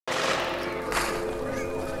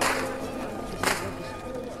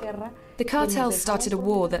The cartels started a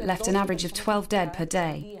war that left an average of 12 dead per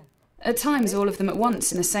day. At times, all of them at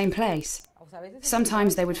once in the same place.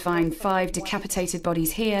 Sometimes they would find 5 decapitated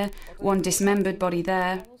bodies here, 1 dismembered body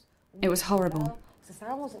there. It was horrible.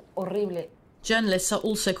 Journalists are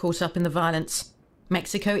also caught up in the violence.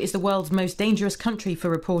 Mexico is the world's most dangerous country for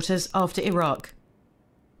reporters after Iraq.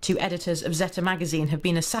 2 editors of Zeta magazine have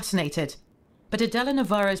been assassinated. But Adela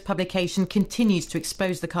Navarro's publication continues to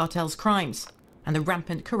expose the cartel's crimes and the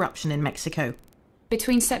rampant corruption in Mexico.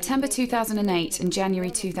 Between September 2008 and January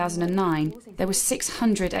 2009, there were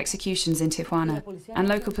 600 executions in Tijuana, and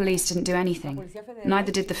local police didn't do anything.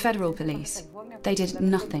 Neither did the federal police. They did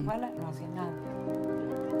nothing.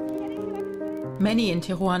 Many in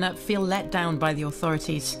Tijuana feel let down by the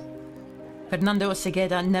authorities. Fernando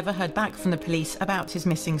Osegueda never heard back from the police about his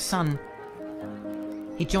missing son.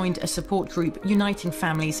 He joined a support group uniting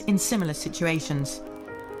families in similar situations.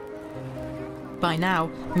 By now,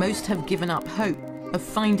 most have given up hope of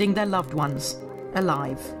finding their loved ones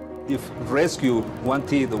alive. If rescue 1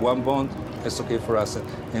 teeth or 1 bone, it's okay for us.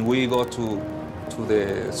 And we go to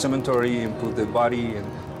the cemetery and put the body and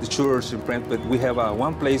the church and pray, but we have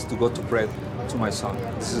 1 place to go to pray to my son.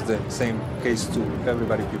 This is the same case to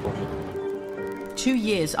everybody, people. 2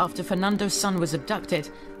 years after Fernando's son was abducted,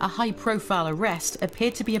 a high-profile arrest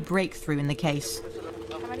appeared to be a breakthrough in the case.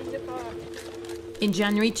 In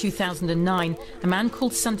January 2009, a man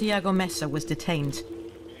called Santiago Mesa was detained.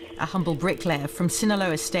 A humble bricklayer from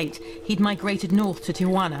Sinaloa State, he'd migrated north to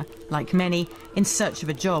Tijuana, like many, in search of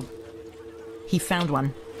a job. He found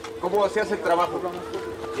one. ¿Cómo hacías el trabajo?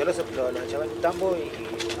 Yo lo echaba en tambo y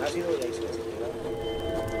ácido y ahí se desintegraba.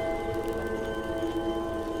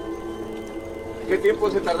 ¿Qué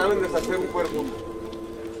tiempo se tardaba en deshacer un cuerpo?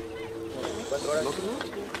 4 horas.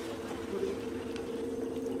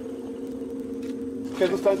 ¿Qué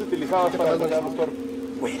sustancia utilizabas para deshacer los cuerpos?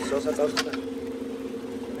 Sosa cáustica.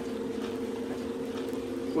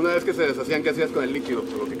 Una vez que se deshacían, ¿qué hacías con el líquido,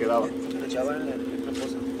 con lo que quedaba? Lo echaban en una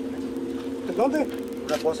poza. ¿En dónde?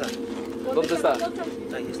 Una poza. ¿Dónde está?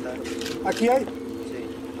 Ahí está. ¿Aquí hay? Sí.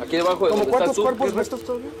 Aquí debajo de donde estás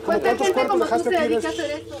tú. ¿Cuántos cuerpos dejaste aquí?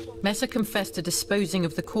 Mesa confessed to disposing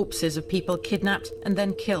of the corpses of people kidnapped and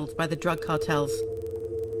then killed by the drug cartels.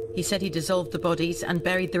 He said he dissolved the bodies and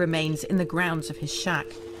buried the remains in the grounds of his shack.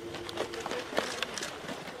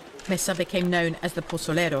 Mesa became known as the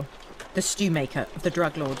pozolero, the stew maker of the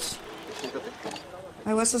drug lords.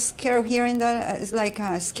 I was so scared of hearing that. It's like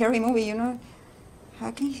a scary movie, you know?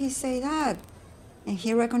 How can he say that? And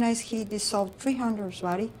he recognized he dissolved 300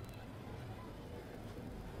 body.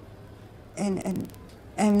 And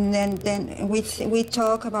then we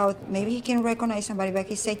talk about maybe he can recognize somebody, but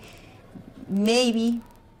he say maybe.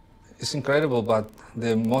 It's incredible, but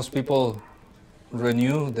most people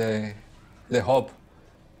renew the hope,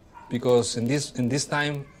 because in this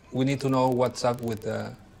time we need to know what's up with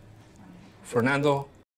Fernando